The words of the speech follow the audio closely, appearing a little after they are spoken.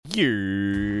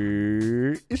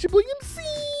Yeah, it's your boy MC.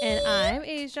 And I'm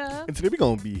Asia. And today we're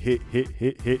going to be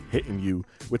hitting you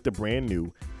with the brand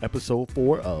new episode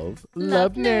 4 of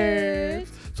Love Nerds.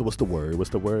 So what's the word?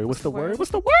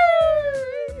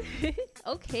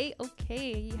 Okay.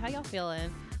 How y'all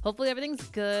feeling? Hopefully everything's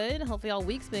good. Hopefully all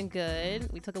week's been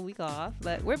good. We took a week off,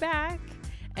 but we're back.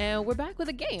 And we're back with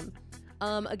a game.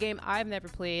 A game I've never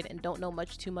played and don't know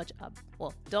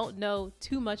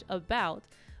too much about.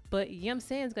 But Yum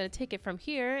San's going to take it from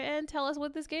here and tell us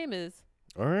what this game is.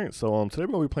 All right, so today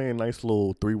we're going to be playing a nice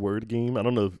little 3-word game. I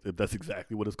don't know if that's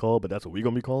exactly what it's called, but that's what we're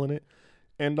going to be calling it.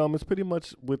 And it's pretty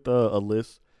much with a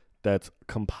list that's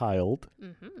compiled, you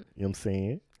know what I'm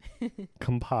saying?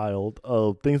 Compiled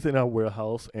of things in our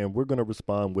warehouse, and we're going to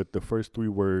respond with the first 3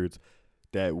 words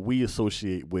that we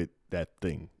associate with that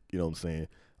thing, you know what I'm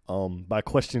saying? By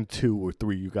question 2 or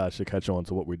 3, you guys should catch on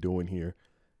to what we're doing here.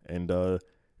 And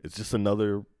it's just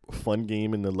another fun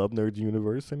game in the Love Nerds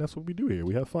universe, and that's what we do here.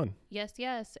 We have fun.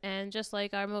 Yes. And just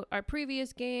like our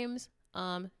previous games,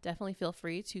 definitely feel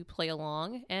free to play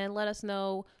along and let us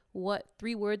know what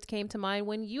 3 words came to mind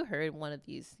when you heard one of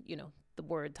these, the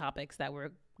word topics that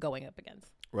we're going up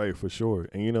against. Right, for sure.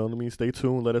 And stay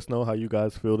tuned. Let us know how you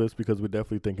guys feel this, because we're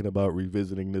definitely thinking about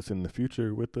revisiting this in the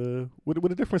future with a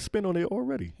different spin on it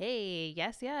already. Hey,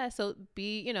 yes. So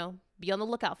be on the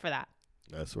lookout for that.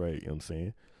 That's right. You know what I'm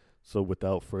saying? So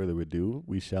without further ado,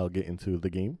 we shall get into the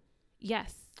game.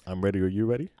 Yes. I'm ready. Are you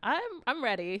ready? I'm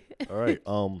ready. All right.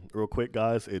 Real quick,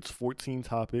 guys, it's 14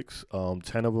 topics.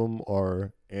 10 of them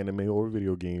are anime or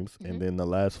video games, and then the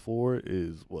last 4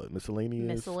 is what?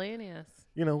 Miscellaneous.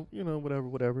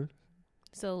 Whatever.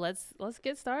 So let's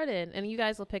get started, and you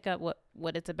guys will pick up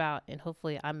what it's about, and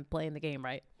hopefully I'm playing the game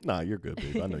right. Nah, you're good,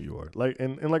 babe. I know you are. Like I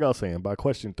was saying, by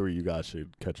question 3, you guys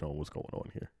should catch on what's going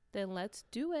on here. Then let's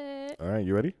do it. All right,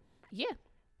 you ready? Yeah.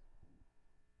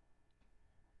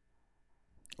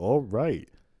 All right.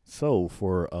 So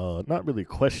for not really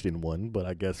question 1, but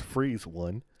I guess freeze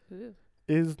 1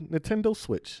 is Nintendo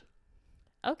Switch.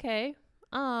 Okay.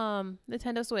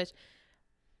 Nintendo Switch.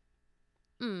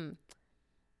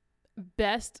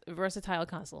 Best versatile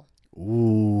console.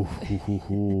 Ooh,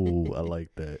 I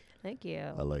like that. Thank you.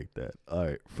 I like that. All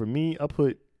right. For me, I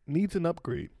put needs an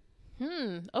upgrade.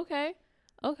 Okay.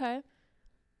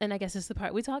 And I guess it's the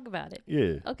part we talk about it.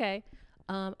 Yeah. Okay.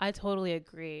 I totally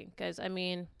agree, because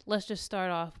let's just start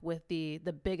off with the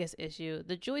biggest issue,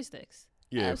 the joysticks.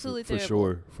 Yeah, absolutely for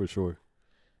sure.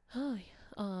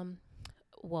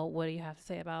 Well, what do you have to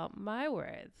say about my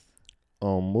words?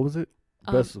 What was it?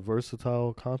 Best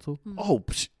versatile console? Oh,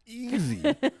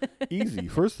 easy. Easy.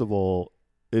 First of all,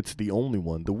 it's the only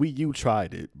one. The Wii U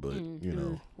tried it, but we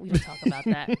don't talk about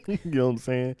that. You know what I'm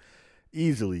saying?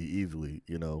 Easily,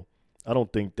 I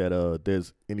don't think that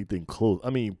there's anything close.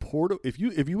 I mean, if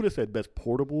you would have said best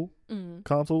portable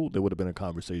console, there would have been a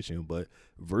conversation. But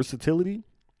versatility,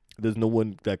 there's no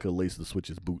one that could lace the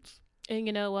Switch's boots. And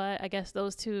you know what? I guess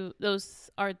those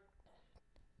are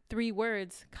 3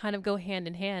 words kind of go hand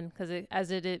in hand, because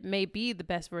it may be the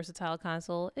best versatile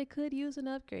console, it could use an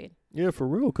upgrade. Yeah, for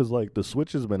real. Because the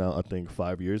Switch has been out, I think,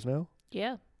 5 years now.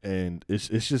 Yeah. And it's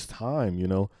just time,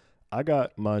 I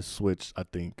got my Switch, I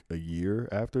think, a year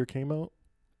after it came out,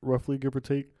 roughly, give or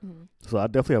take. So I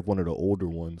definitely have one of the older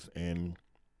ones, and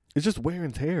it's just wear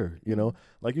and tear,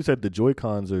 Like you said, the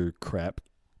Joy-Cons are crap,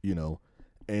 And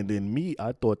then me,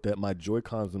 I thought that my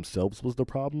Joy-Cons themselves was the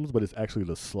problems, but it's actually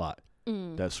the slot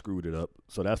that screwed it up.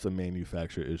 So that's a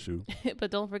manufacturer issue.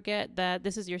 But don't forget that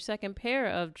this is your second pair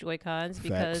of Joy-Cons,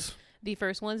 because the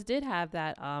first ones did have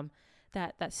that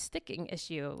that sticking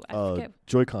issue. I forget.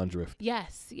 Joy-Con drift.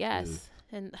 Yes. Yeah.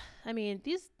 And I mean,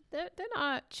 they're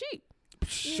not cheap.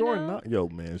 Sure not. Yo,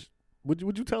 man,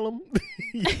 would you tell them?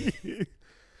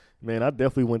 Man, I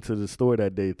definitely went to the store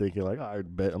that day thinking like, all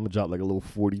right, bet I'm gonna drop like a little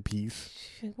 40 piece.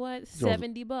 What,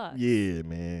 $70? Yeah,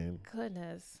 man.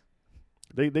 Goodness.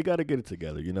 They got to get it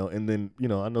together, And then,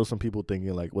 I know some people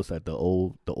thinking like, what's that? The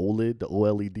OLED, the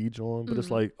OLED joint, but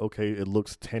it's like, okay, it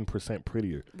looks 10%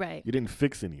 prettier. Right. You didn't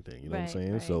fix anything. You know what I'm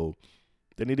saying? Right. So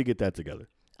they need to get that together.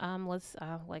 I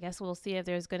guess we'll see if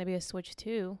there's going to be a Switch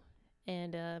 2,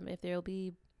 and if there'll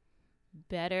be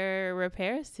better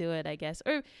repairs to it, I guess,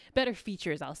 or better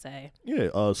features, I'll say.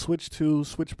 Yeah. Switch 2,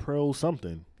 Switch Pro,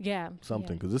 something. Yeah.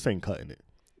 Something, because this ain't cutting it.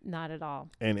 Not at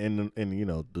all. And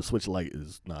the Switch Lite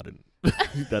is not in.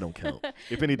 That don't count.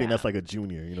 If anything, that's like a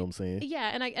junior. You know what I'm saying?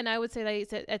 Yeah, and I would say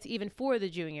that's even for the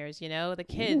juniors. The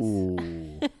kids.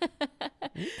 Ooh.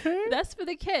 Okay. That's for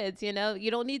the kids. You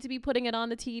don't need to be putting it on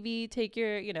the TV. Take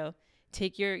your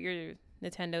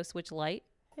Nintendo Switch Lite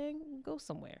and go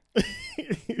somewhere.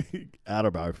 Out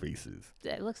of our faces.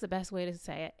 That looks the best way to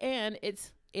say it. And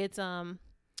it's it's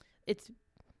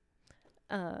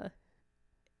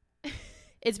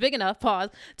big enough, pause,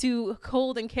 to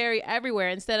hold and carry everywhere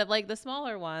instead of like the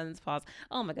smaller ones, pause.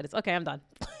 Oh my goodness. Okay, I'm done.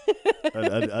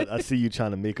 I see you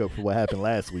trying to make up for what happened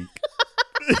last week.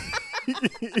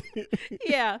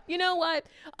 Yeah. You know what?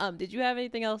 Did you have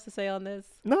anything else to say on this?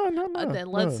 No. Then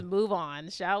let's move on,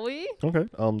 shall we? Okay.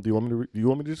 Do you want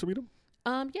me to just read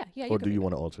them? Yeah. Or do you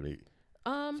want to alternate?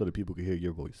 to? So that people can hear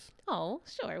your voice. Oh,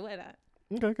 sure. Why not?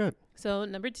 Okay, good. So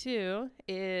number 2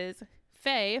 is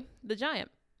Faye the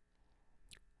Giant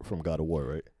From God of War,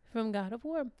 right? from God of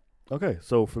War. Okay,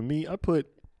 so for me, I put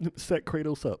set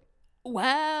Kratos up.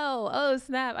 Wow. Oh,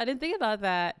 snap. I didn't think about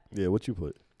that. Yeah, what you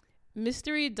put?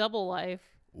 Mystery double life.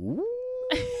 Ooh.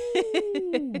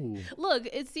 Look,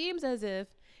 it seems as if,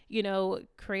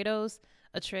 Kratos,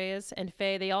 Atreus, and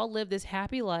Faye, they all lived this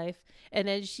happy life, and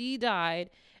then she died.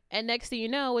 And next thing you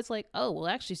know, it's like, oh, well,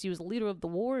 actually, she was the leader of the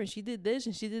war, and she did this,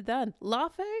 and she did that. And La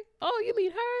Faye? Oh, you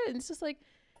mean her? And it's just like,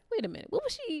 wait a minute. What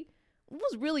was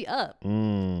really up? I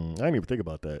didn't even think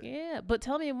about that. Yeah, but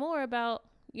tell me more about,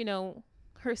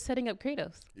 her setting up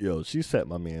Kratos. Yo, she set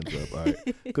my mans up, all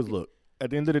right? Because look,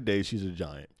 at the end of the day, she's a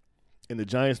giant. And the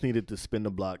Giants needed to spin the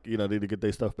block, they to get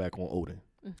their stuff back on Odin.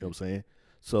 You know what I'm saying?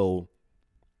 So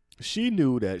she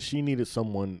knew that she needed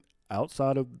someone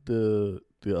outside of the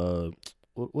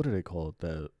what are they called?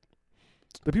 The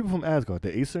people from Asgard,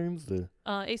 the Aesirns,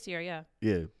 Aesir, yeah.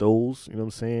 Yeah, those, you know what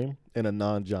I'm saying? And a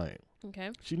non-giant.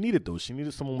 Okay. She needed those. She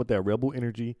needed someone with that rebel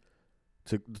energy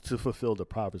to fulfill the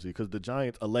prophecy, because the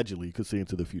Giants allegedly could see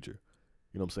into the future.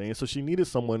 You know what I'm saying? So she needed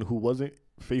someone who wasn't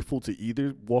faithful to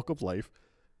either walk of life,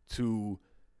 to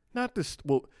not this.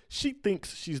 Well, she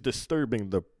thinks she's disturbing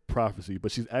the prophecy,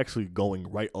 but she's actually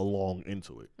going right along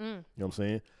into it. You know what I'm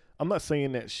saying? I'm not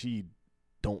saying that she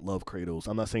don't love Kratos.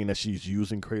 I'm not saying that she's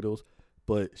using Kratos,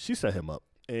 but she set him up.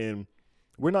 And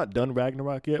we're not done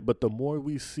Ragnarok yet, but the more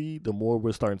we see, the more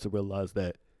we're starting to realize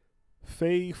that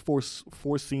Faye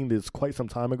foreseen this quite some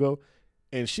time ago,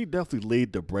 and she definitely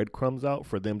laid the breadcrumbs out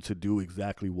for them to do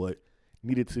exactly what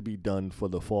needed to be done for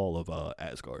the fall of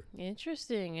Asgard.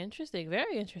 Interesting.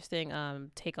 Very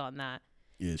interesting take on that.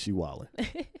 Yeah, she wildin'.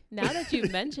 Now that you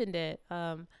mentioned it,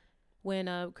 when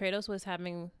Kratos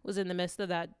was in the midst of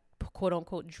that quote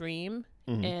unquote dream,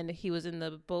 and he was in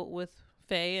the boat with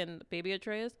Faye and baby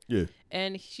Atreus. Yeah.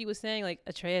 And she was saying like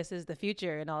Atreus is the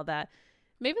future and all that.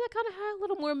 Maybe that kind of had a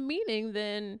little more meaning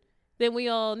than we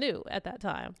all knew at that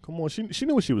time. Come on, she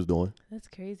knew what she was doing. That's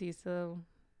crazy. So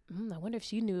I wonder if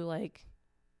she knew like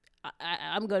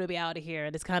I'm going to be out of here,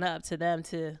 and it's kind of up to them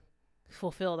to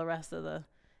fulfill the rest of the.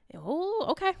 Oh,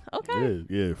 okay.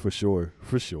 Yeah, for sure.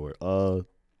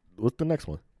 What's the next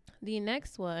one? The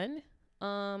next one,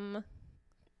 go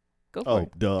for it. Oh,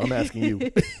 duh, I'm asking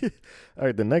you. All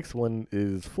right, the next one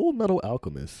is Full Metal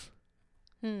Alchemist.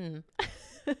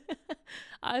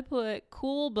 I put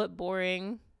cool but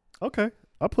boring. Okay,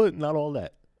 I put not all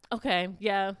that. Okay,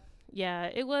 yeah.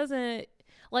 It wasn't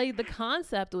like the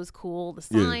concept was cool, the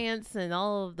science and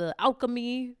all of the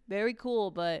alchemy, very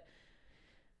cool, but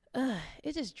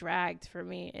it just dragged for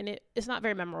me, and it's not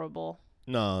very memorable.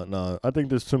 No. I think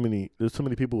there's too many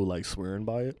people who like swearing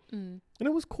by it, and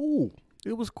it was cool.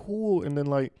 And then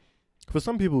like for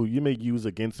some people, you may use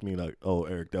against me like, oh,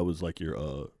 Eric, that was like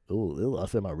your I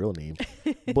said my real name,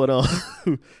 but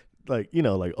like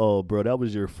like, oh, bro, that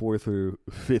was your 4th or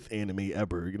 5th anime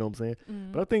ever. You know what I'm saying?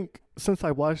 But I think since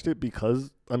I watched it,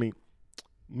 because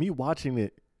me watching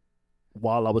it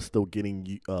while I was still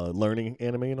getting learning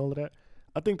anime and all of that,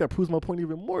 I think that proves my point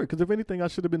even more, because if anything, I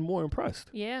should have been more impressed.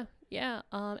 Yeah.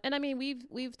 And I mean,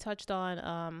 we've touched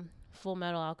on Full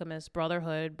Metal Alchemist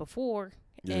Brotherhood before,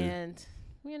 and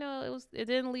it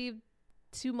didn't leave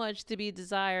too much to be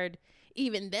desired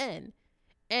even then.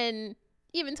 And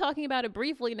even talking about it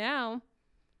briefly now,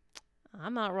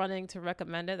 I'm not running to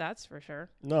recommend it. That's for sure.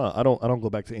 No, I don't go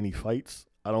back to any fights.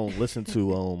 I don't listen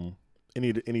to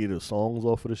any of the songs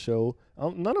off of the show.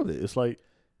 None of it. It's like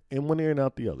in one ear and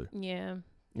out the other. Yeah.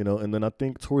 And then I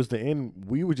think towards the end,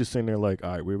 we were just sitting there like,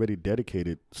 all right, we already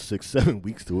dedicated 6-7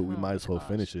 weeks to it. We might as well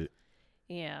finish it.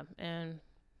 Yeah, and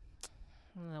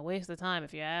a waste of time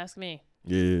if you ask me.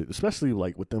 Yeah, especially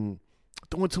like with them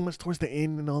doing too much towards the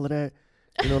end and all of that.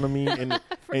 You know what I mean? And I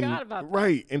forgot about that.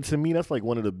 Right. And to me, that's like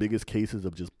one of the biggest cases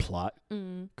of just plot.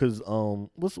 Because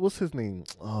what's his name?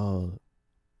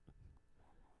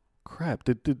 Crap.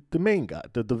 The main guy,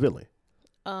 the villain.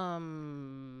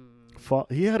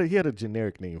 He had a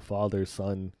generic name, father,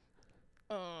 son.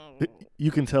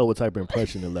 You can tell what type of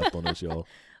impression it left on us, y'all.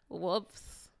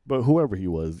 Whoops. But whoever he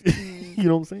was, you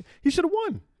know what I'm saying? He should have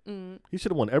won. He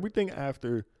should have won. Everything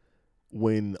after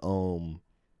when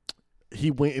he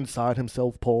went inside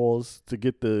himself, pause, to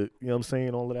get the, you know what I'm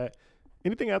saying, all of that.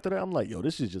 Anything after that, I'm like, yo,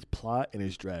 this is just plot and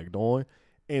it's dragged on.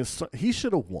 And so, he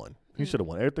should have won. He should have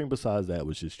won. Everything besides that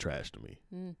was just trash to me.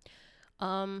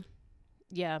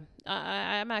 Yeah,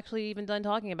 I'm actually even done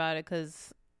talking about it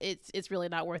because it's really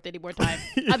not worth any more time.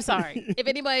 I'm sorry.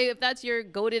 If that's your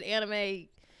goated anime,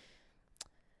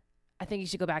 I think you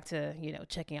should go back to,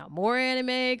 checking out more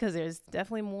anime because there's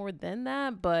definitely more than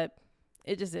that, but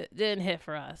it didn't hit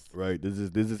for us. Right. There's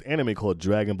this anime called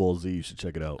Dragon Ball Z. You should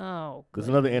check it out. Oh, there's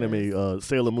another anime,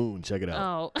 Sailor Moon. Check it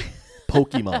out. Oh.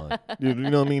 Pokemon. You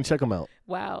know what I mean? Check them out.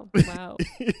 Wow. All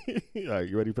right.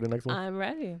 You ready for the next one? I'm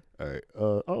ready. All right.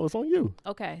 It's on you.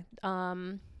 Okay.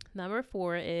 Number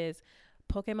 4 is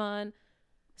Pokemon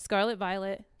Scarlet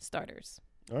Violet starters.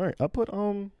 All right. I put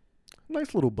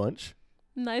nice little bunch.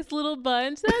 Nice little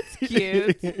bunch. That's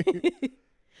cute.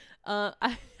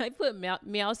 I put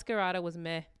Meowscarada was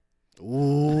meh.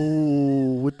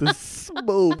 Ooh, with the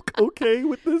smoke. Okay,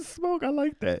 with the smoke. I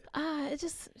like that. It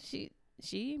just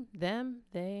she, them,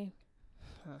 they.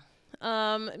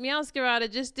 Meowscarada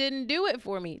just didn't do it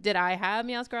for me. Did I have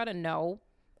Meowscarada? No.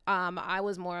 I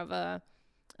was more of a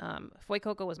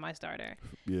Fuecoco was my starter.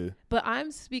 Yeah. But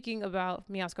I'm speaking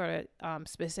about Meowscarada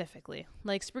specifically.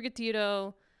 Like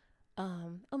Sprigatito.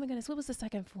 Oh my goodness, what was the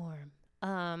second form?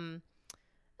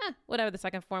 Whatever the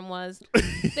second form was.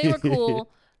 They were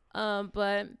cool.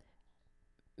 But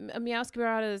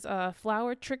Meowscarada's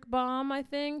Flower Trick Bomb, I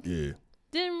think. Yeah.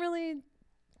 Didn't really,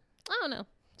 I don't know.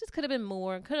 Just could have been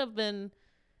more. Could have been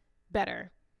better.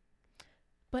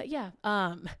 But yeah,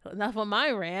 enough on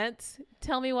my rant.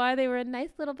 Tell me why they were a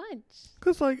nice little bunch.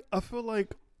 Cause I feel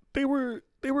like they were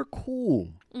cool.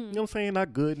 You know what I'm saying?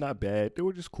 Not good, not bad. They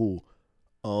were just cool.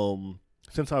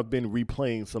 Since I've been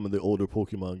replaying some of the older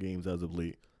Pokemon games as of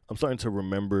late, I'm starting to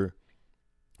remember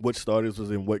what starters was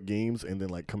in what games and then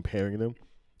like comparing them.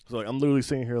 So like I'm literally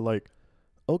sitting here like,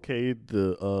 okay,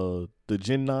 the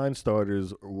Gen 9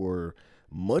 starters were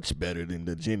much better than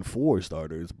the Gen 4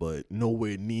 starters, but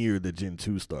nowhere near the Gen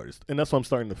 2 starters. And that's what I'm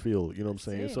starting to feel, you know what I'm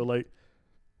saying? So like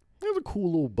it was a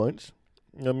cool little bunch.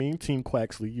 You know what I mean? Team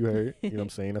Quaxley, you heard. You know what I'm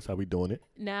saying? That's how we doing it.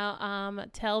 Now,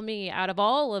 tell me, out of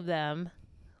all of them,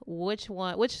 which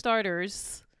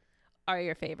starters are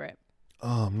your favorite?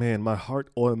 Oh man, my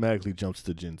heart automatically jumps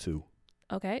to Gen 2.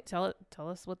 Okay, tell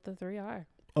us what the 3 are.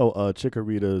 Oh,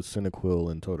 Chikorita,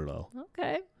 Cyndaquil, and Totodile.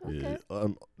 Okay. Yeah.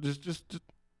 Just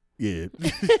yeah.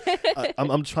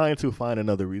 I'm trying to find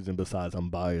another reason besides I'm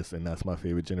biased and that's my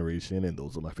favorite generation and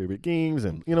those are my favorite games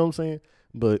and you know what I'm saying?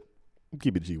 But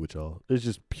keep it G with y'all. It's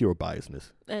just pure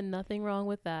biasness. And nothing wrong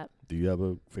with that. Do you have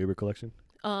a favorite collection?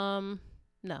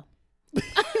 No.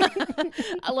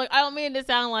 Look, I don't mean to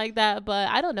sound like that, but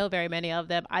I don't know very many of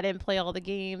them. I didn't play all the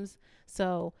games,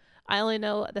 so I only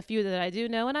know the few that I do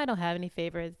know, and I don't have any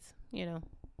favorites,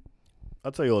 I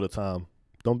tell you all the time,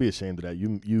 don't be ashamed of that.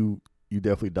 You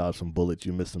definitely dodged some bullets.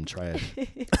 You missed some trash.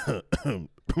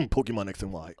 Pokemon X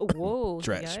and Y. Whoa,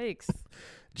 trash. Yikes.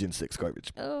 Gen 6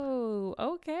 garbage. Oh,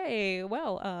 okay.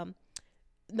 Well,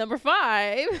 number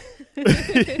 5.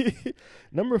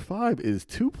 Number 5 is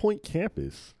 2 Point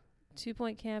Campus. 2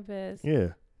 Point Campus.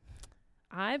 Yeah.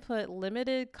 I put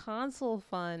Limited Console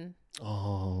Fun.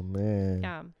 Oh, man.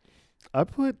 Yeah. I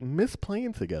put Miss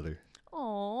Playing Together.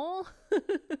 Oh.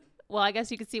 Well, I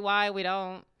guess you can see why we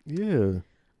don't. Yeah.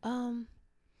 I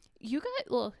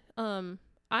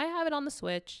have it on the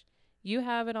Switch. You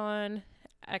have it on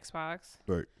Xbox.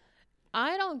 Right.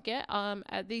 I don't get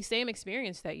the same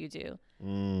experience that you do.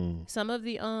 Some of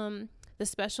the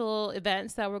special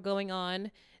events that were going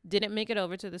on didn't make it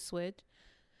over to the Switch.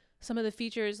 Some of the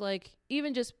features, like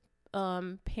even just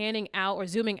panning out or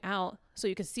zooming out so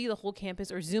you can see the whole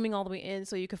campus, or zooming all the way in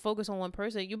so you can focus on one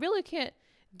person, you really can't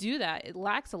do that. It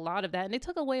lacks a lot of that, and they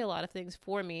took away a lot of things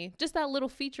for me. Just that little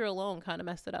feature alone kind of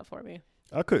messed it up for me.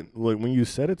 I couldn't, like, when you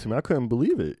said it to me, I couldn't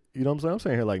believe it. You know what I'm saying? I'm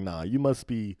saying here like, nah, you must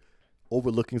be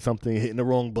overlooking something, hitting the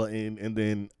wrong button, and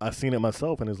then I seen it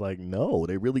myself, and it's like, no,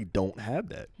 they really don't have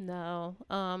that. No.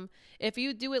 If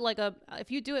you do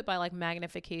it by like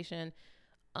magnification,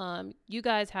 you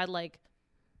guys had like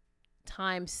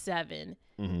 ×7,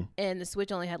 and the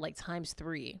Switch only had like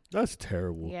 ×3. That's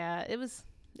terrible. Yeah,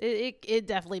 it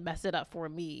definitely messed it up for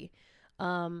me.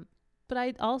 But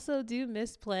I also do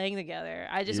miss playing together.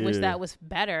 I just wish that was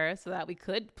better so that we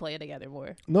could play together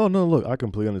more. No, look, I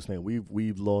completely understand.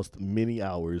 We've lost many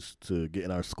hours to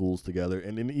getting our schools together,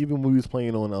 and then even when we was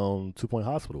playing on 2 Point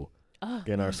Hospital,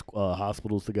 getting our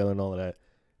hospitals together and all of that.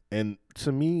 And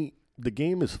to me, the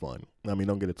game is fun. I mean,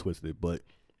 don't get it twisted, but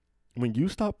when you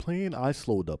stopped playing, I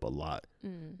slowed up a lot.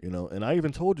 Mm. You know, and I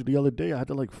even told you the other day I had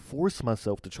to like force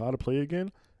myself to try to play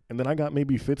again. And then I got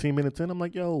maybe 15 minutes in. I'm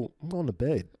like, yo, I'm going to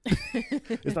bed.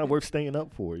 It's not worth staying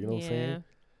up for. You know what I'm saying?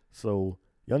 So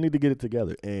y'all need to get it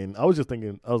together. And I was just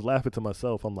thinking, I was laughing to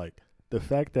myself. I'm like, the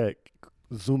fact that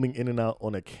zooming in and out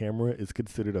on a camera is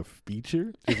considered a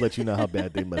feature just lets you know how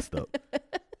bad they messed up.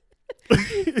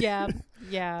 Yeah.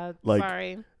 Like,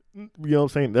 sorry. You know what I'm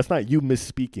saying? That's not you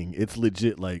misspeaking. It's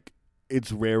legit. Like,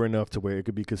 it's rare enough to where it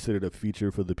could be considered a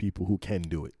feature for the people who can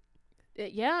do it.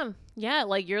 Yeah.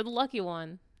 Like, you're the lucky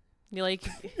one. You're like,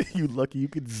 you lucky you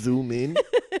could zoom in.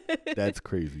 That's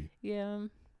crazy. Yeah.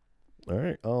 All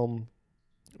right.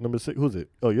 Number 6. Who's it?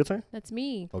 Oh, your turn? That's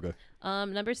me. Okay.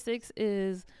 Number 6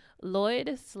 is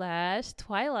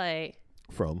Lloyd/Twilight.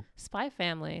 From Spy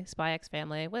Family, Spy X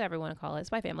Family, whatever you want to call it,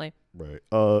 Spy Family. Right.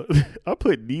 I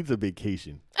put needs a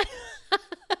vacation.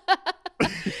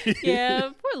 Yeah,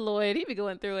 poor Lloyd. He be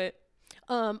going through it.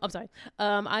 I'm sorry.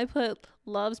 I put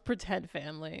loves pretend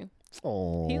family.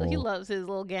 Oh. He loves his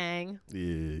little gang.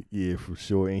 Yeah, for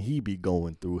sure. And he be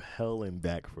going through hell and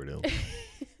back for them.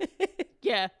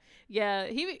 Yeah.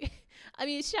 I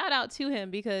mean, shout out to him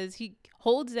because he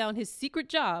holds down his secret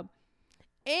job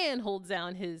and holds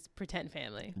down his pretend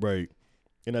family. Right.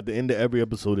 And at the end of every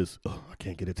episode is, oh, I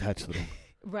can't get attached to them.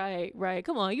 Right.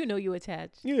 Come on, you know you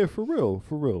attached. Yeah, for real.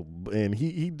 And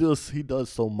he does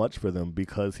so much for them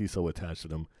because he's so attached to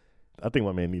them. I think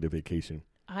my man need a vacation.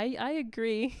 I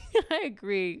agree. I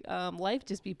agree. Life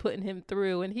just be putting him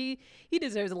through, and he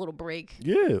deserves a little break.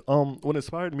 Yeah. What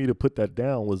inspired me to put that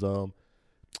down was the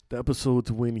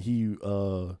episodes when he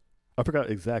I forgot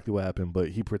exactly what happened, but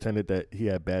he pretended that he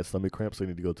had bad stomach cramps, so he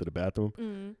needed to go to the bathroom.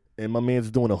 Mm. And my man's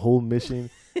doing a whole mission,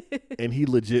 and he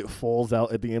legit falls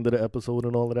out at the end of the episode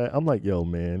and all of that. I'm like, yo,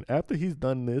 man, after he's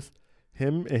done this,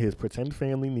 him and his pretend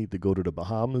family need to go to the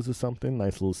Bahamas or something,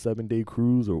 nice little 7-day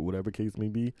cruise or whatever case may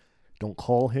be. Don't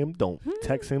call him, don't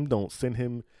text him, don't send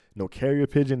him no carrier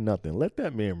pigeon, nothing. Let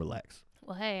that man relax.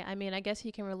 Well, hey, I mean, I guess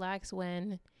he can relax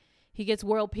when he gets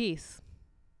world peace.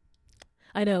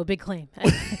 I know, big claim.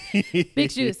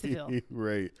 Big shoes to fill.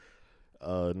 Right.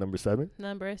 Number 7?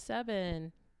 Number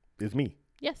 7. Is me.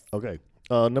 Yes. Okay.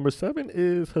 Number 7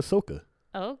 is Hisoka.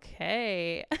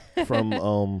 Okay.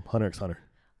 From Hunter x Hunter.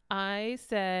 I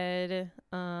said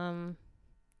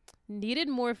needed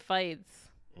more fights.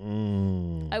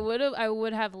 I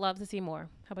would have loved to see more.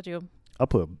 How about you? I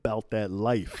put about that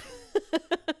life.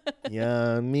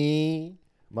 Yeah, I mean,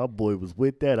 my boy was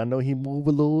with that. I know he moved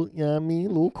a little, you know what I mean, a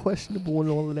little questionable and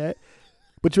all of that.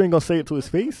 But you ain't gonna say it to his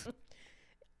face.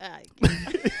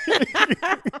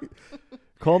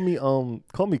 Call me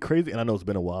crazy, and I know it's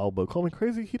been a while, but call me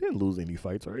crazy. He didn't lose any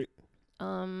fights, right?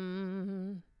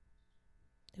 Who'd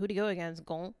he go against?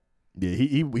 Gon? Yeah,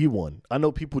 he won. I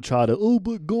know people try to,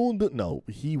 but Gon, no,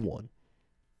 he won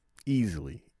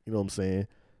easily. You know what I'm saying?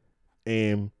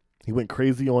 And he went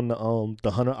crazy on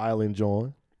the Hunter Island,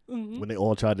 John. Mm-hmm. When they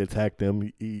all tried to attack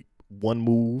them, he one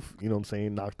move. You know what I'm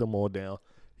saying? Knocked them all down.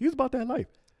 He was about that life.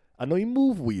 I know he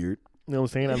moved weird. You know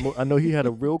what I'm saying? I know he had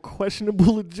a real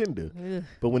questionable agenda.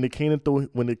 But when it came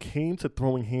to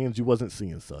throwing hands, you wasn't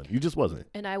seeing, son. You just wasn't.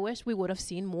 And I wish we would have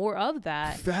seen more of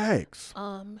that. Facts.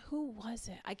 Who was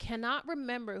it? I cannot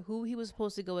remember who he was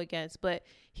supposed to go against, but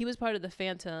he was part of the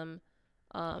Phantom.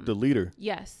 The leader.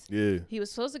 Yes. Yeah. He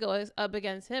was supposed to go up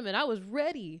against him, and I was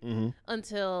ready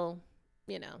until,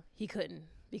 he couldn't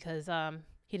because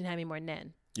he didn't have any more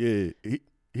Nen. Yeah.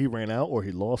 He ran out or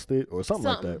he lost it or something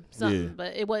like that. Something, yeah.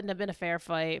 But it wouldn't have been a fair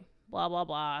fight, blah, blah,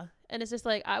 blah. And it's just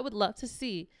like, I would love to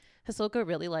see Hisoka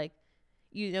really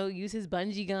use his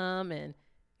bungee gum and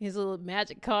his little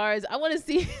magic cards. I want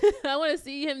to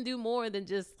see him do more than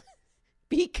just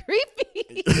be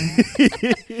creepy.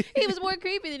 He was more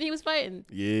creepy than he was fighting.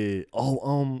 Yeah.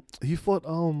 Oh, he fought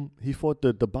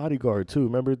the bodyguard too.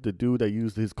 Remember the dude that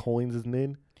used his coins as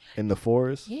Nen in the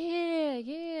forest? Yeah.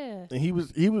 And he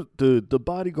was the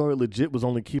bodyguard legit was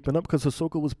only keeping up because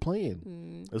Hisoka was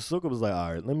playing. Hisoka was like,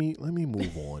 all right, let me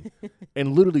move on.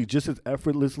 And literally just as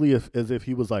effortlessly as if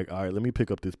he was like, all right, let me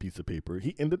pick up this piece of paper.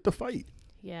 He ended the fight.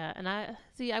 Yeah, and I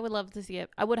would love to see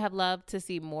it. I would have loved to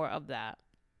see more of that.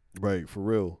 Right, for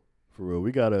real.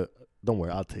 We gotta, don't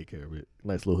worry, I'll take care of it.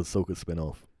 Nice little Hisoka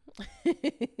spinoff.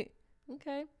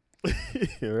 Okay.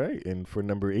 All right, and for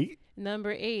number 8?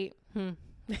 Number 8,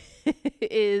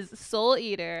 is Soul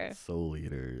Eater. Soul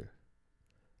Eater.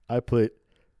 I put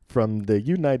from the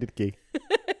United K.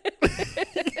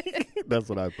 That's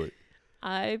what I put.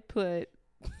 I put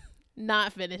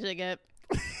not finishing it.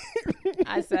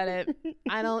 I said it.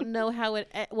 I don't know how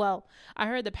it. Well, I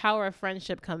heard the power of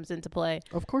friendship comes into play.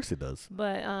 Of course it does.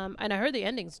 But and I heard the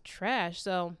ending's trash.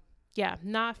 So yeah,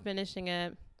 not finishing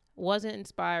it. Wasn't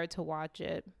inspired to watch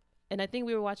it. And I think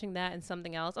we were watching that and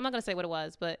something else. I'm not gonna say what it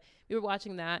was, but we were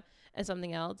watching that and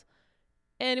something else.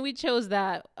 And we chose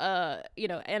that,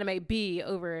 anime B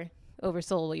over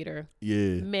Soul Eater.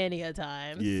 Yeah. Many a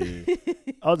time. Yeah.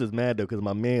 I was just mad though because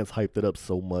my man's hyped it up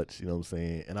so much, you know what I'm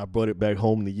saying? And I brought it back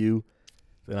home to you.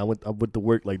 And I went to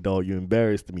work like, dog, you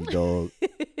embarrassed me, dog.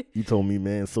 You told me,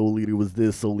 man, Soul Eater was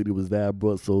this, Soul Eater was that. I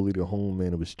brought Soul Eater home,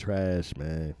 man. It was trash,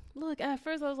 man. Look, at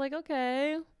first I was like,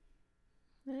 okay.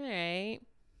 All right.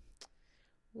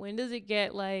 When does it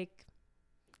get like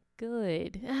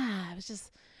good? I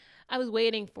was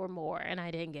waiting for more and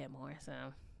I didn't get more, so.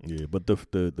 Yeah, but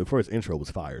the first intro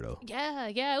was fire though. Yeah,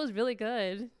 it was really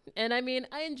good. And I mean,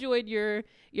 I enjoyed your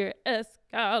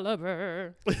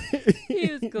Excalibur.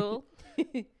 He was cool.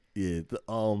 Yeah,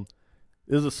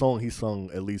 there's a song he sung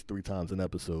at least 3 times an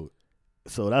episode.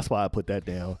 So that's why I put that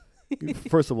down.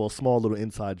 First of all, small little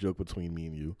inside joke between me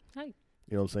and you. Hi.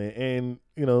 You know what I'm saying? And,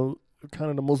 kind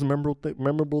of the most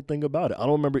memorable thing about it. I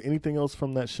don't remember anything else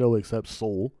from that show except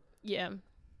Soul. Yeah.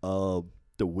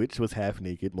 The witch was half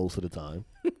naked most of the time.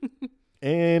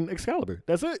 And Excalibur.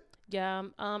 That's it. Yeah.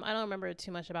 I don't remember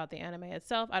too much about the anime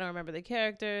itself. I don't remember the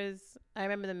characters. I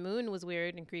remember the moon was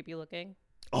weird and creepy looking.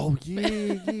 Oh,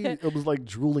 yeah. It was like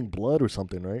drooling blood or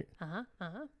something, right?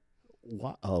 Uh-huh.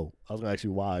 Why? Oh, I was going to ask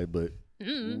you why, but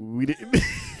we didn't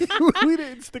we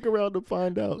didn't stick around to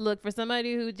find out. Look, for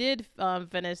somebody who did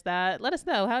finish that, let us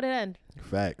know. How'd it end?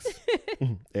 Facts.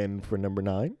 And for number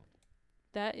 9?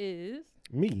 That is...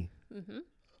 Me.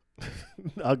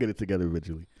 I'll get it together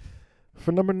eventually.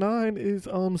 For number 9 is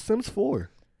Sims 4.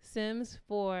 Sims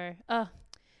 4.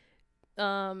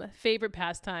 Favorite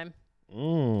pastime.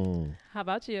 How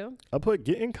about you? I put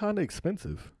getting kind of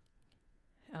expensive.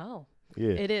 Oh.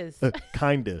 Yeah. It is.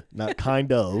 Kinda. Not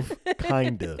kind of.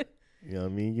 Kinda. You know what I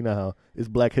mean? You know how it's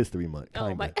Black History Month.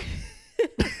 Kinda.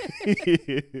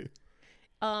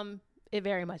 It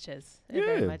very much is. It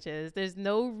very much is. There's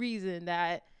no reason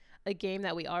that a game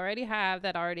that we already have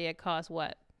that already had cost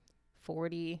what?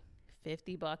 $40,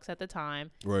 $50 at the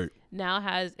time. Right. Now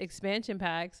has expansion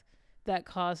packs that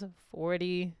cost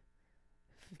 $30,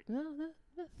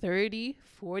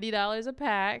 $40 a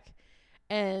pack.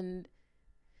 And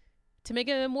to make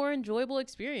it a more enjoyable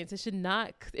experience, it should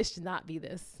not be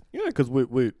this. Yeah, because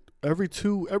with every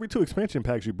two expansion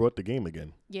packs, you brought the game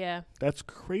again. Yeah, that's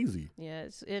crazy.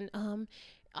 Yes, and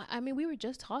I mean, we were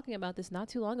just talking about this not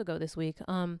too long ago this week.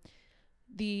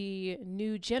 The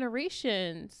new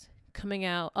generations coming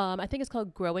out. I think it's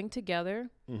called Growing Together,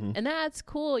 and that's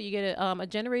cool. You get a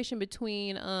generation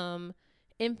between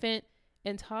infant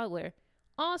and toddler.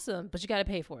 Awesome, but you got to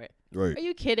pay for it. Right? Are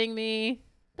you kidding me?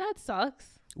 That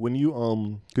sucks. When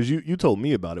you because you told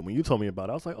me about it. When you told me about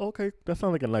it, I was like, okay, that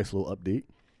sounds like a nice little update.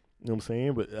 You know what I'm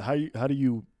saying? But how do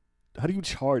you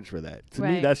charge for that? To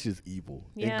me, that's just evil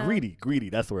and greedy.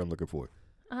 That's the word I'm looking for.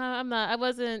 I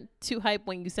wasn't too hyped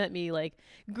when you sent me like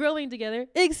Growing Together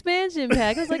expansion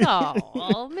pack. I was like,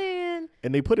 oh man.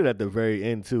 And they put it at the very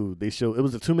end too. They show it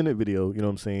was a 2-minute video. You know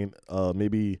what I'm saying?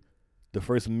 Maybe the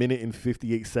first minute and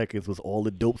 58 seconds was all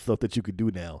the dope stuff that you could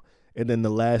do now, and then the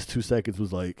last 2 seconds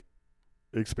was like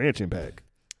expansion pack.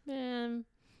 Man,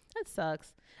 that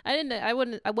sucks. I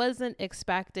wasn't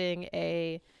expecting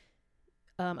a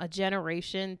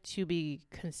generation to be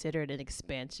considered an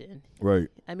expansion. Right.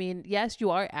 I mean, yes,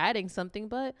 you are adding something,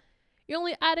 but you're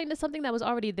only adding to something that was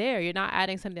already there. You're not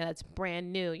adding something that's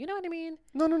brand new. You know what I mean?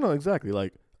 No, exactly.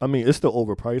 Like, I mean, it's still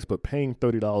overpriced, but paying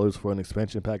 $30 for an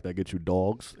expansion pack that gets you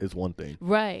dogs is one thing.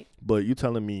 Right. But you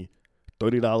telling me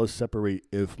 $30 separate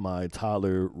if my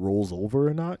toddler rolls over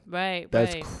or not? Right.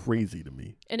 That's crazy to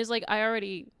me. And it's like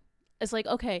it's like,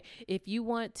 okay, if you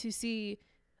want to see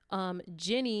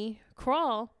Jenny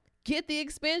crawl, get the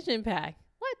expansion pack.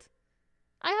 What?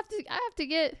 I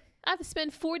have to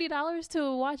spend $40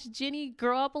 to watch Jenny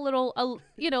grow up a little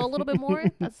bit more.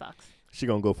 That sucks. She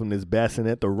gonna go from this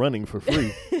bassinet to running for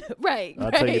free. Right.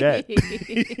 I'll tell you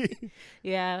that.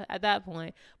 Yeah, at that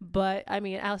point. But I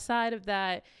mean, outside of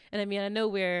that, and I mean, I know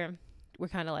we're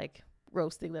kind of like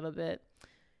roasting them a bit.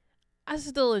 I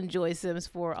still enjoy Sims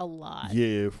 4 a lot.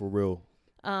 Yeah, for real.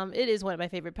 It is one of my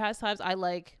favorite pastimes. I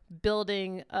like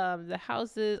building the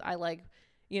houses. I like,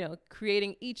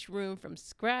 creating each room from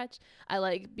scratch. I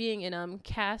like being in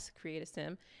Cast, Create a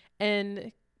Sim,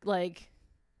 and like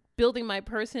building my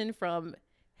person from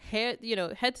head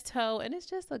to toe, and it's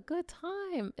just a good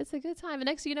time. It's a good time. And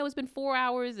next thing you know, it's been 4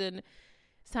 hours and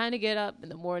it's time to get up in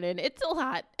the morning. It's a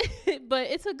lot, but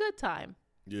it's a good time.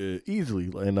 Yeah,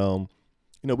 easily. And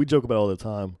we joke about it all the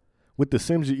time. With The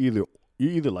Sims, you're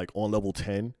either like on level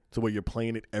 10 to where you're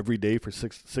playing it every day for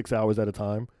six hours at a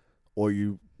time, or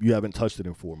you haven't touched it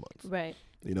in 4 months. Right.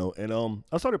 And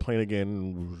I started playing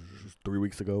again 3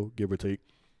 weeks ago, give or take.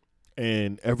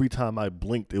 And every time I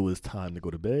blinked, it was time to go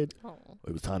to bed. Oh.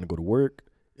 It was time to go to work.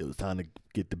 It was time to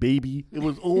get the baby. It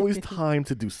was always time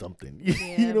to do something.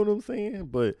 Yeah. You know what I'm saying?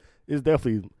 But it's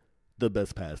definitely the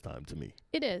best pastime to me.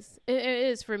 It is. It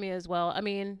is for me as well. I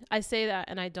mean, I say that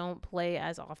and I don't play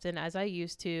as often as I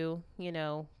used to.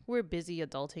 We're busy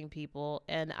adulting people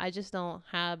and I just don't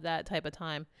have that type of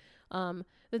time.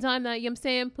 The time that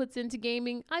Sam puts into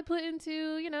gaming, I put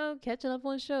into, catching up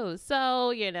on shows.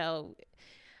 So,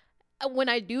 when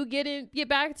I do get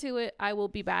back to it, I will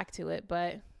be back to it.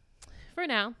 But for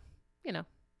now,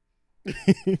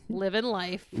 living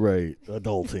life. Right.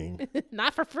 Adulting.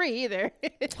 Not for free either.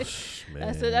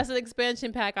 Man. That's an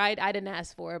expansion pack I didn't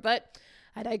ask for, but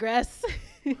I digress.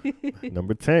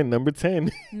 Number 10. Number 10.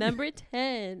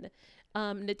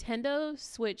 Nintendo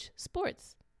Switch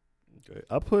Sports. Okay.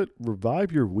 I put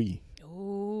Revive Your Wii.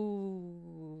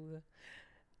 Ooh.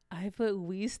 I put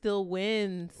Wii Still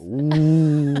Wins.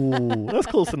 Ooh. That's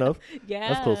close enough. Yeah.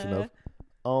 That's close enough.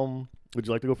 Would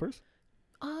you like to go first?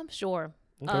 Sure.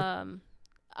 Okay.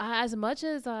 As much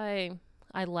as I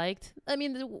liked,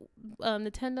 the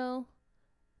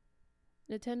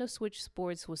Nintendo Switch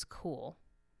Sports was cool,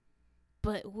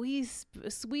 but Wii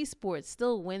Sports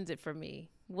still wins it for me.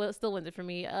 Well, still wins it for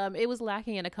me. It was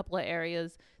lacking in a couple of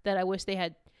areas that I wish they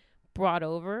had brought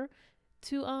over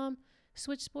to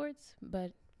Switch Sports,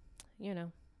 but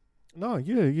No,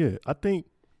 yeah. I think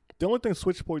the only thing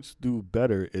Switch Sports do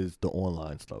better is the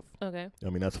online stuff. Okay. I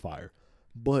mean, that's fire.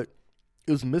 But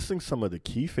it was missing some of the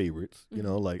key favorites,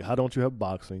 like How Don't You Have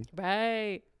Boxing?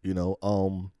 Right.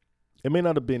 It may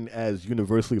not have been as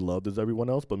universally loved as everyone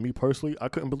else, but me personally, I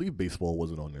couldn't believe baseball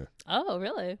wasn't on there. Oh,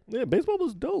 really? Yeah, baseball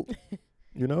was dope,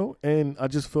 and I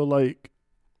just feel like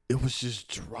it was just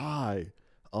dry.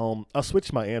 I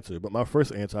switched my answer, but my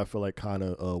first answer I feel like kind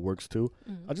of works too.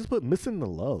 I just put Missing the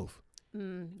Love.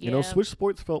 Yeah. Switch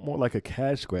Sports felt more like a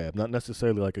cash grab, not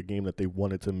necessarily like a game that they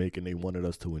wanted to make and they wanted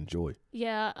us to enjoy.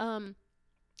 Yeah.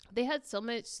 They had so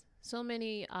much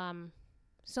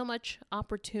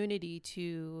opportunity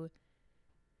to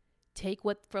take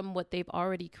what they've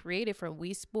already created from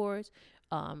Wii Sports,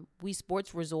 Wii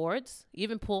Sports Resorts,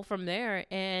 even pull from there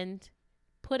and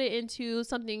put it into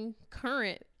something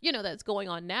current, that's going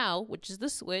on now, which is the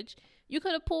Switch. You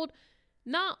could have pulled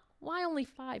why only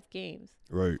 5 games?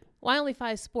 Right. Why only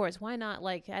 5 sports? Why not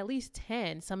like at least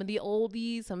 10? Some of the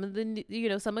oldies, some of the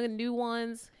some of the new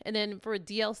ones, and then for a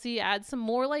DLC, add some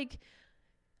more like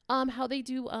how they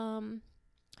do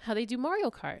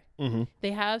Mario Kart. Mm-hmm.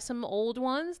 They have some old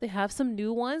ones, they have some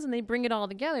new ones, and they bring it all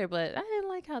together. But I didn't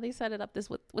like how they set it up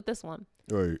with this one.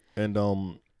 Right. And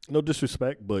no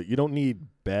disrespect, but you don't need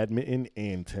badminton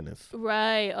and tennis.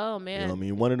 Right. Oh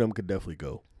man. One of them could definitely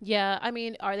go. Yeah.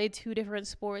 Are they 2 different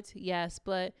sports? Yes,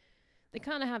 but they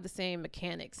kind of have the same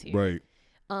mechanics here. Right.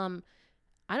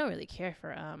 I don't really care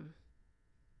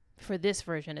for this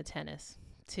version of tennis,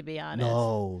 to be honest.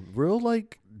 No, real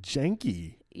like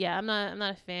janky. Yeah, I'm not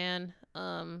a fan.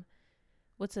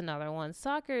 What's another one?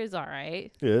 Soccer is all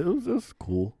right. Yeah, it was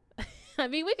cool. I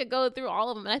mean, we could go through all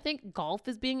of them, and I think golf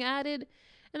is being added,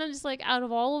 and I'm just like, out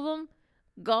of all of them,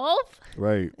 golf.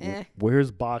 Right.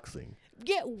 Where's boxing?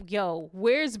 Yeah,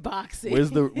 where's boxing? Where's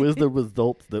the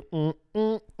results? You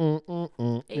know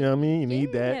what I mean? You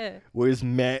need that. Where's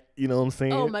Matt? You know what I'm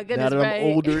saying? Oh my goodness! Now that right.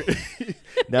 I'm older,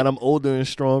 now that I'm older and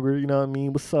stronger. You know what I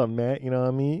mean? What's up, Matt? You know what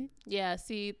I mean? Yeah.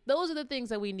 See, those are the things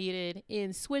that we needed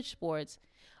in Switch Sports.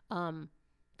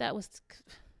 That was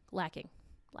lacking.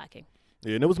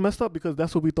 Yeah, and it was messed up because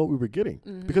that's what we thought we were getting.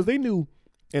 Mm-hmm. Because they knew,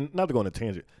 and not to go on a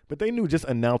tangent, but they knew just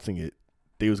announcing it,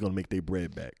 they was gonna make their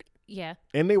bread back. Yeah.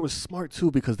 And they were smart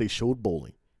too because they showed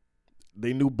bowling.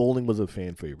 They knew bowling was a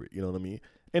fan favorite. You know what I mean?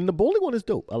 And the bowling one is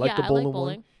dope. I like the bowling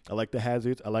one. I like the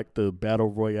hazards. I like the battle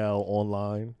royale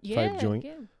online type joint.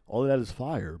 Yeah. All of that is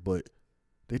fire, but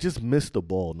they just missed the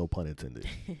ball. No pun intended.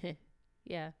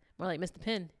 Yeah, more like missed the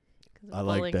pin. I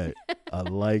like that. I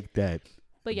like that.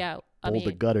 But yeah, bowl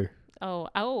the gutter.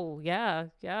 Oh yeah.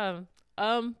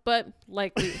 But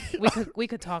like we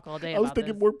could talk all day. I was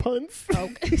thinking more puns.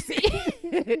 Okay.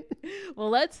 See?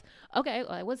 Well,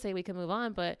 I would say we can move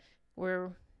on, but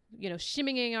we're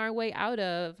shimmying our way out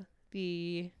of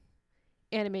the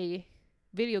anime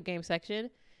video game section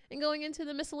and going into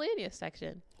the miscellaneous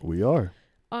section. We are.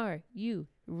 Are you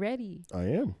ready? I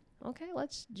am. Okay,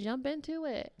 let's jump into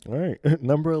it. All right.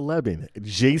 Number 11,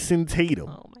 Jason Tatum.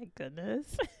 Oh my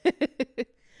goodness.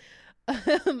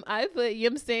 I put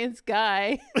Yim saying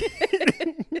Sky.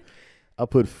 I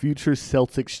put future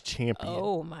Celtics champion.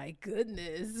 Oh my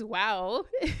goodness! Wow.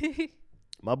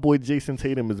 My boy Jason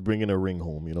Tatum is bringing a ring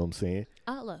home. You know what I'm saying?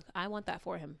 Look, I want that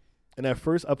for him. And at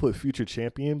first, I put future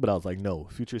champion, but I was like, no,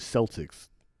 future Celtics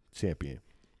champion.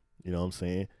 You know what I'm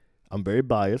saying? I'm very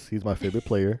biased. He's my favorite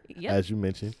player, Yep. as you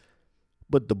mentioned.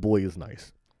 But the boy is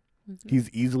nice. Mm-hmm. He's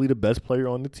easily the best player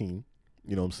on the team.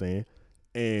 You know what I'm saying?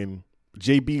 And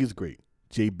JB is great.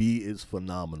 JB is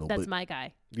phenomenal. That's my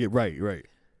guy. Yeah, right.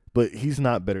 But he's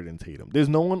not better than Tatum. There's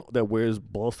no one that wears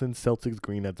Boston Celtics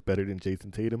green that's better than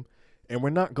Jason Tatum. And we're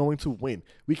not going to win.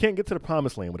 We can't get to the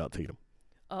promised land without Tatum.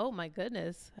 Oh my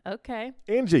goodness. Okay.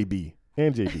 And JB.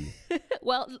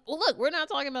 Well, look, we're not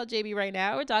talking about JB right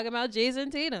now. We're talking about Jason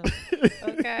Tatum.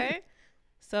 Okay.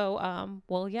 So,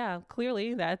 well, yeah,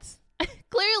 clearly that's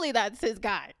his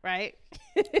guy, right?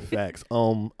 Facts.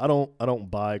 I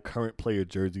don't buy current player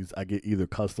jerseys. I get either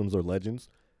customs or legends.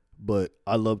 But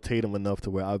I love Tatum enough to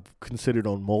where I've considered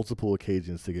on multiple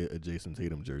occasions to get a Jason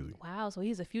Tatum jersey. Wow, so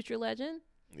he's a future legend?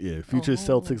 Yeah, future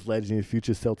Celtics legend,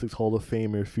 future Celtics Hall of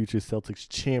Famer, future Celtics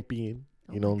champion.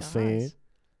 You know what I'm saying?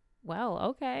 Well,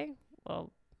 okay.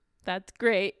 Well, that's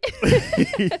great.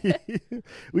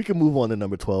 We can move on to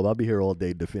number 12. I'll be here all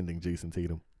day defending Jason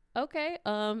Tatum. Okay.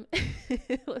 So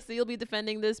you'll be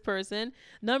defending this person.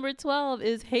 Number 12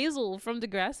 is Hazel from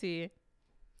Degrassi.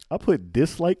 I put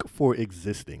dislike for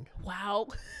existing. Wow.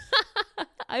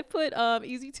 I put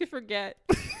easy to forget.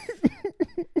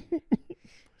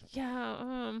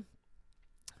 Yeah.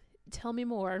 Tell me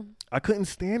more. I couldn't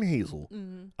stand Hazel.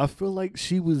 Mm-hmm. I feel like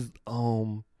she was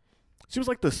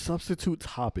like the substitute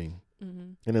topping.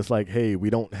 Mm-hmm. And it's like, hey, we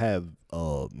don't have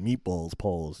meatballs,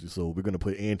 Pauls, so we're gonna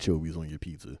put anchovies on your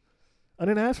pizza. I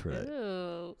didn't ask for that.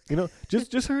 Ew. You know,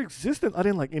 just her existence. I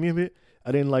didn't like any of it.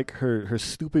 I didn't like her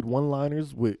stupid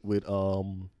one-liners with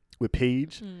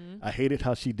Paige. Mm-hmm. I hated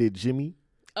how she did Jimmy.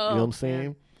 Oh, you know what I'm saying?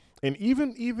 man. And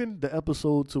even the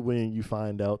episode to when you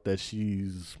find out that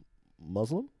she's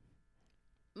Muslim,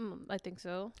 I think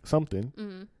so. something.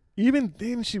 Mm-hmm. Even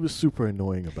then, she was super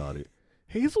annoying about it.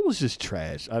 Hazel was just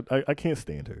trash. I can't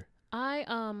stand her. I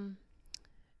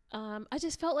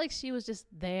just felt like she was just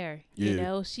there. Yeah. You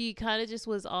know, she kind of just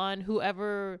was on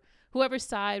whoever's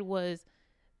side was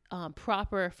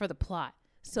proper for the plot.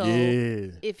 So Yeah.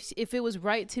 if it was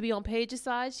right to be on Paige's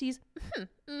side, she's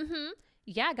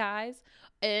yeah, guys.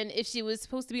 And if she was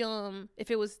supposed to be on,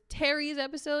 if it was Terry's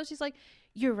episode, she's like,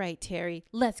 you're right, Terry.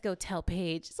 Let's go tell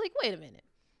Paige. It's like, wait a minute.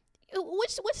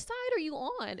 Which side are you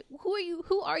on?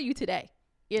 Who are you today?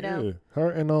 You know? Yeah.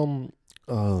 Her and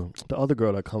the other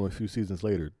girl that come a few seasons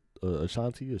later,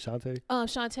 Ashanti.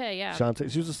 Shantae, yeah.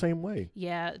 Shantae, she was the same way.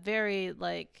 Yeah, very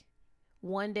like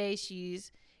one day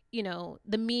she's,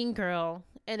 the mean girl,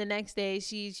 and the next day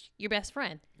she's your best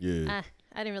friend. Yeah.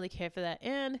 I didn't really care for that.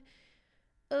 And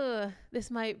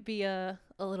this might be a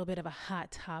little bit of a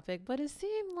hot topic, but it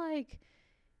seemed like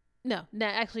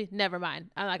actually, never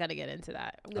mind. I'm not gonna get into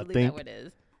that. I'm gonna leave that where it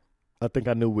is. I think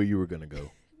I knew where you were gonna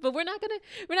go. But we're not gonna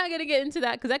get into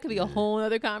that because that could be a whole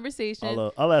other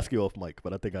conversation. I'll ask you off mic,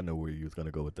 but I think I know where you was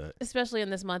gonna go with that. Especially in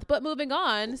this month. But moving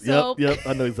on. So Yep.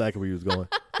 I know exactly where you was going.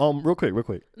 Real quick.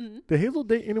 Mm-hmm. Did Hazel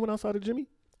date anyone outside of Jimmy?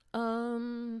 I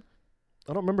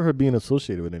don't remember her being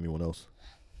associated with anyone else.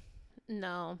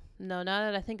 No. Now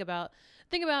that I thinking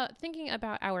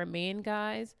about our main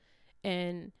guys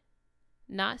and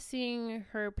not seeing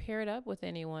her paired up with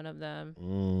any one of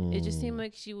them. It just seemed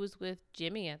like she was with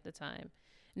Jimmy at the time.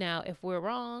 Now, if we're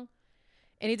wrong,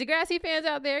 any Degrassi fans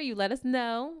out there, you let us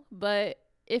know. But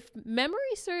if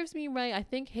memory serves me right, I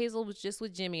think Hazel was just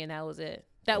with Jimmy and that was it.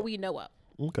 That we know of.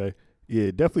 Okay.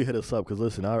 Yeah, definitely hit us up because,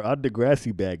 listen, our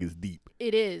Degrassi bag is deep.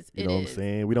 It is. You know what I'm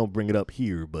saying? We don't bring it up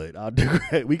here, but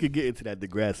we could get into that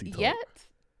Degrassi talk. Yet.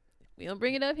 We don't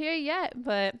bring it up here yet,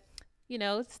 but,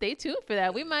 stay tuned for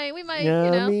that. We might,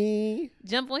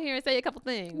 jump on here and say a couple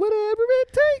things. Whatever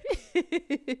it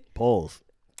takes. Pause.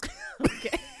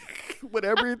 Okay.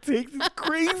 Whatever it takes is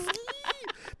crazy.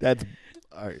 That's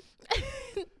all right.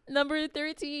 Number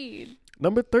 13.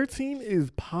 Number 13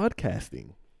 is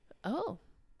podcasting. Oh,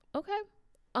 okay.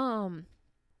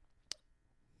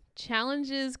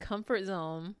 Challenges comfort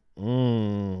zone.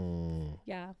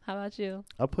 Yeah. How about you?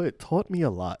 I put taught me a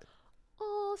lot.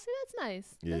 Oh, see, that's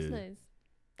nice. Yeah. That's nice.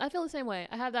 I feel the same way.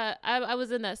 I have that. I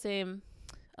was in that same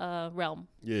realm.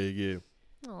 Yeah.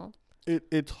 Oh.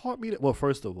 It taught me that. Well,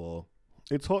 first of all,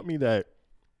 it taught me that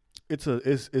it's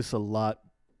a lot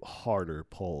harder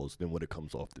pause than what it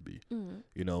comes off to be.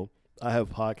 Mm. I have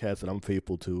podcasts that I'm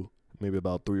faithful to, maybe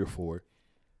about 3 or 4,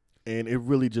 and it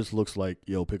really just looks like,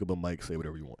 pick up a mic, say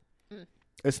whatever you want.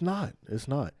 It's not.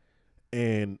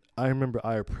 And I remember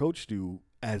I approached you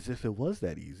as if it was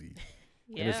that easy.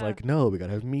 Yeah. And it's like, no, we got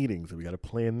to have meetings and we got to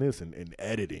plan this and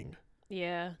editing.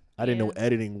 Yeah. I didn't know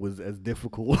editing was as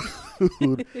difficult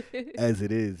as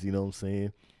it is, you know what I'm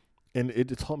saying? And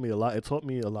it taught me a lot. It taught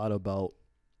me a lot about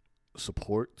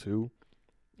support too.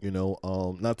 You know,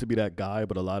 not to be that guy,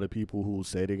 but a lot of people who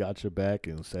say they got your back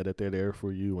and say that they're there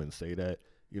for you and say that,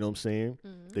 you know what I'm saying?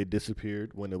 Mm-hmm. They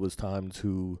disappeared when it was time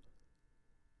to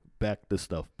back that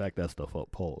stuff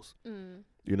up, pause.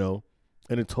 You know?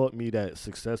 And it taught me that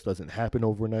success doesn't happen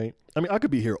overnight. I mean, I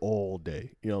could be here all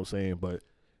day, you know what I'm saying? But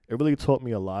it really taught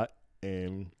me a lot.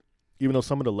 And even though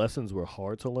some of the lessons were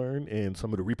hard to learn and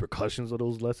some of the repercussions of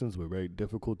those lessons were very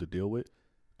difficult to deal with,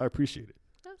 I appreciate it.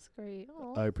 That's great.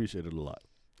 Aww. I appreciate it a lot.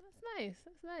 That's nice.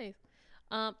 That's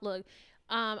nice. Look,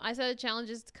 I said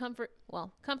challenges to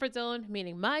comfort zone,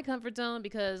 meaning my comfort zone,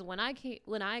 because when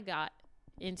I got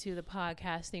into the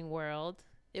podcasting world,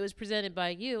 it was presented by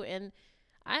you, and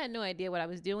I had no idea what I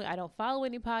was doing. I don't follow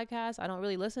any podcasts. I don't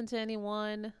really listen to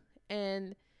anyone,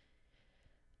 and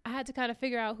I had to kind of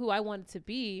figure out who I wanted to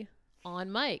be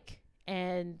on mic.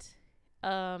 And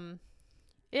y'all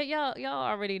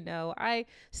already know I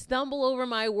stumble over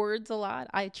my words a lot.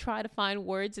 I try to find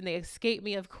words and they escape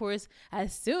me, of course,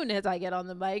 as soon as I get on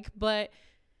the mic. But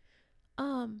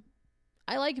I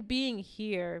like being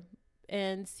here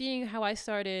and seeing how I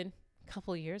started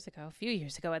a few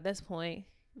years ago at this point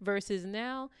versus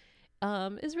now.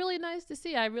 Is really nice to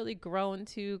see. I really grown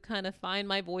to kind of find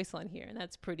my voice on here, and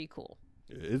that's pretty cool.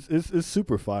 It's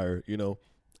super fire, you know,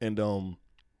 and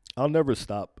I'll never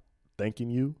stop thanking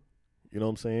you, you know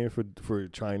what I'm saying, for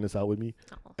trying this out with me.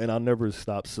 Uh-huh. And I'll never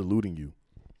stop saluting you,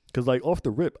 because like off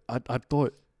the rip, I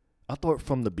thought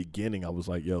from the beginning, I was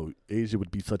like, yo, Asia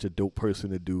would be such a dope person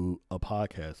to do a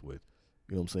podcast with,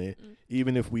 you know what I'm saying?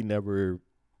 Even if we never,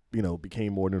 you know,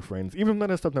 became more than friends, even when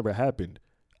that stuff never happened,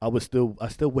 I still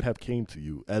would have came to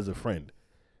you as a friend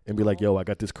and be like, yo, I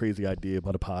got this crazy idea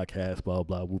about a podcast, blah,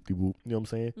 blah, whoop-de-whoop. You know what I'm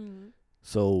saying? Mm-hmm.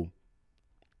 So,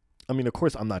 I mean, of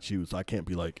course, I'm not you, so I can't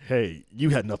be like, hey,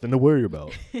 you had nothing to worry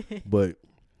about. But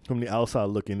from the outside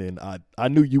looking in, I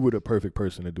knew you were the perfect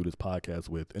person to do this podcast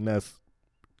with. And that's,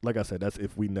 like I said, that's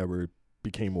if we never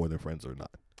became more than friends or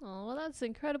not. Oh, well, that's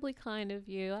incredibly kind of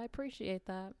you. I appreciate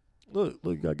that. Look,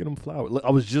 you gotta get them flowers. Look, I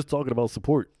was just talking about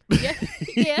support. Yeah.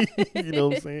 You know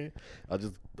what I'm saying? I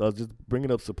was just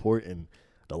bringing up support and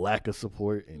the lack of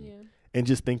support and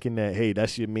just thinking that, hey,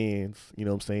 that's your man's, you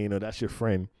know what I'm saying, or that's your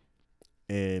friend.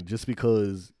 And just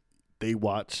because they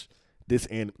watch this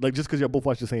and like just because y'all both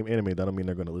watch the same anime, that don't mean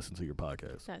they're gonna listen to your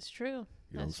podcast. That's true.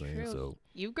 You know what I'm saying? True. So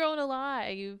you've grown a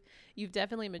lot. You've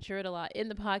definitely matured a lot in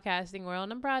the podcasting world,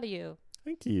 and I'm proud of you.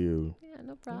 Thank you. Yeah,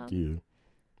 no problem. Thank you.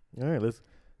 All right, let's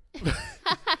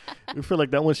we feel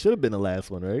like that one should have been the last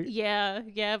one, right? Yeah,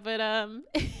 but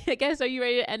I guess, are you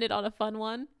ready to end it on a fun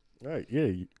one? All right,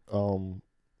 yeah.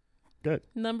 Good.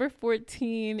 Number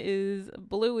 14 is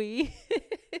Bluey.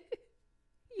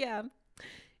 Yeah.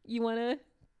 You want to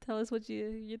tell us what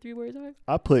your 3 words are?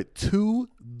 I put to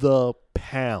the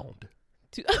pound.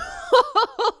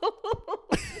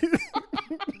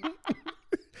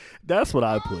 That's what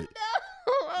I put.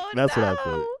 That's what I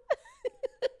put.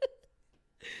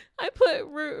 I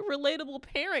put relatable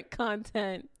parent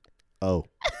content. Oh.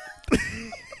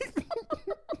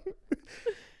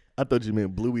 I thought you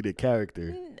meant Bluey the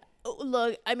character.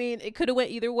 Look, I mean, it could have went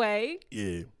either way.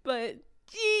 Yeah. But,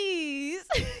 jeez.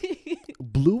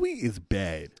 Bluey is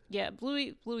bad. Yeah,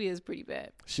 Bluey is pretty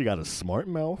bad. She got a smart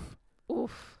mouth.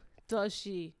 Oof. Does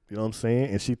she? You know what I'm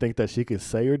saying? And she think that she can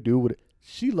say or do what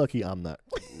she lucky I'm not.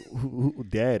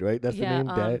 Dad, right? That's the name,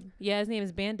 Dad? Yeah, his name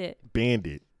is Bandit.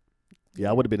 Bandit. Yeah,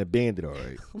 I would have been a bandit, all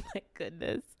right. Oh, my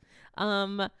goodness.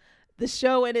 The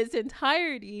show in its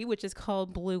entirety, which is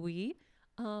called Bluey,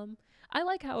 I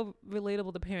like how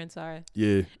relatable the parents are.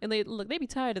 Yeah. And they be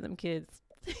tired of them kids.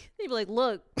 They be like,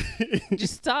 look,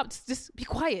 just stop. Just be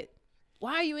quiet.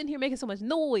 Why are you in here making so much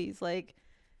noise? Like,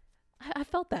 I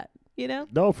felt that, you know?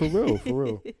 No, for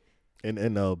real.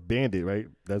 And Bandit, right?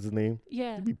 That's his name?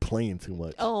 Yeah. He be playing too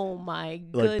much. Oh, my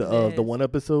goodness. Like the one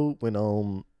episode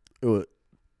when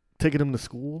taking him to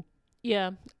school.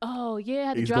 Yeah. Oh, yeah.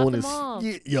 Had to drop them off.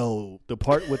 Yo, the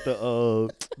part with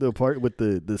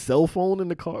the cell phone in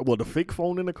the car. Well, the fake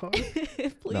phone in the car.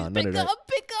 Please none pick of that.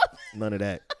 Pick up. None of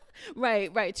that.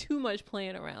 Right. Too much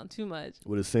playing around. Too much.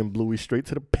 Would have sent Bluey straight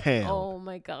to the pound. Oh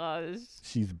my gosh.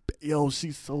 She's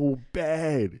so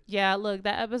bad. Yeah. Look,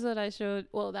 that episode I showed.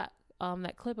 Well, that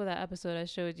clip of that episode I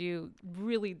showed you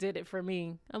really did it for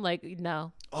me. I'm like,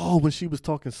 no. Oh, when she was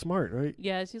talking smart, right?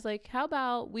 Yeah, she's like, how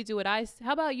about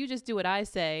you just do what I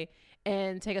say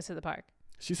and take us to the park?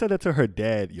 She said that to her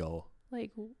dad, y'all.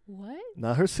 Like, what?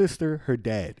 Not her sister, her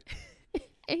dad.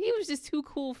 And he was just too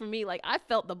cool for me. Like, I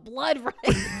felt the blood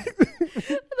rising. I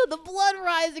felt the blood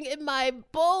rising in my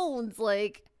bones.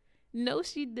 Like, no,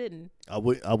 she didn't. I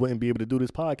wouldn't be able to do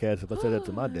this podcast if I said that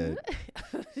to my dad.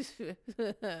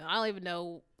 I don't even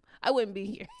know. I wouldn't be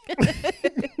here.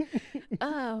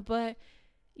 But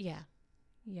yeah.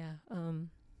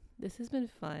 This has been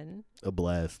fun. A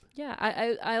blast. Yeah,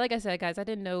 I like I said, guys, I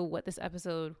didn't know what this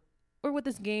episode or what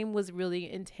this game was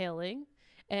really entailing,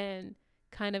 and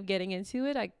kind of getting into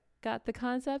it, I got the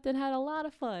concept and had a lot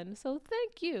of fun. So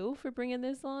thank you for bringing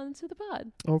this on to the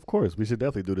pod. Oh, of course, we should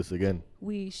definitely do this again.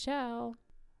 We shall.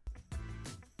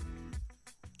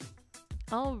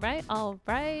 All right.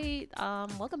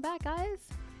 Welcome back, guys.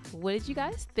 What did you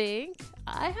guys think?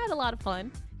 I had a lot of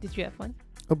fun. Did you have fun?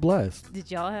 A blast. Did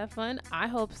y'all have fun? I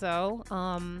hope so.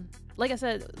 Like I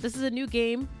said, this is a new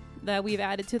game that we've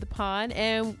added to the pod,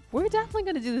 and we're definitely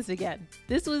going to do this again.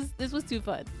 This was too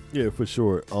fun. Yeah, for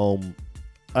sure.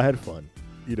 I had fun,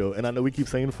 and I know we keep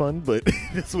saying fun, but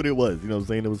that's what it was. I'm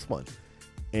saying? It was fun.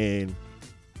 And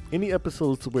any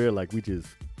episodes to where like we just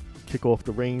kick off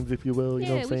the reins, if you will, you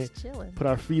know what I'm saying? Just chilling. Put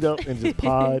our feet up and just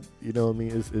pod, you know what I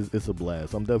mean? It's a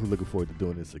blast. I'm definitely looking forward to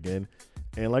doing this again.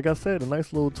 And like I said, a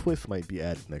nice little twist might be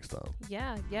added next time.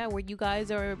 Yeah, where you guys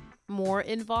are more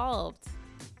involved.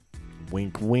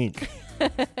 Wink, wink.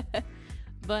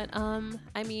 But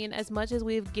I mean, as much as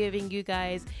we've given you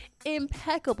guys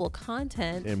impeccable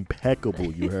content,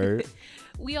 you heard?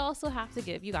 We also have to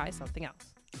give you guys something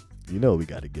else. We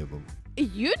got to give them.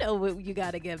 You know what you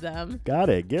got to give them.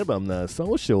 Gotta give them the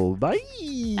social vibes.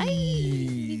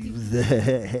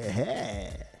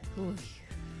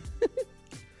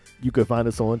 You can find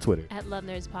us on Twitter at Love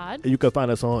Nerds Pod. You can find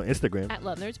us on Instagram at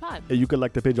Love Nerds Pod. And you can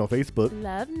like the page on Facebook,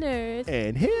 Love Nerds.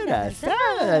 And hit us.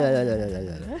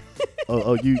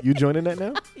 Oh, you joining that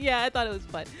now? Yeah, I thought it was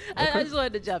fun. Okay. I just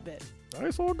wanted to jump in. All right,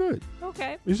 it's all good.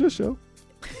 Okay. It's your show.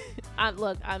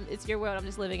 Look, it's your world. I'm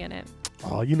just living in it.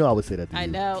 Oh, I would say that to you. I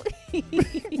know.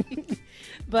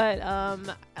 But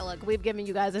look, we've given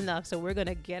you guys enough, so we're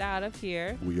gonna get out of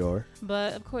here. We are.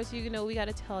 But of course, we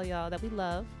gotta tell y'all that we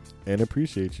love and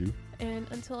appreciate you. And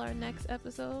until our next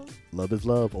episode, love is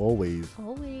love always.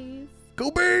 Always. Go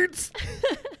Birds!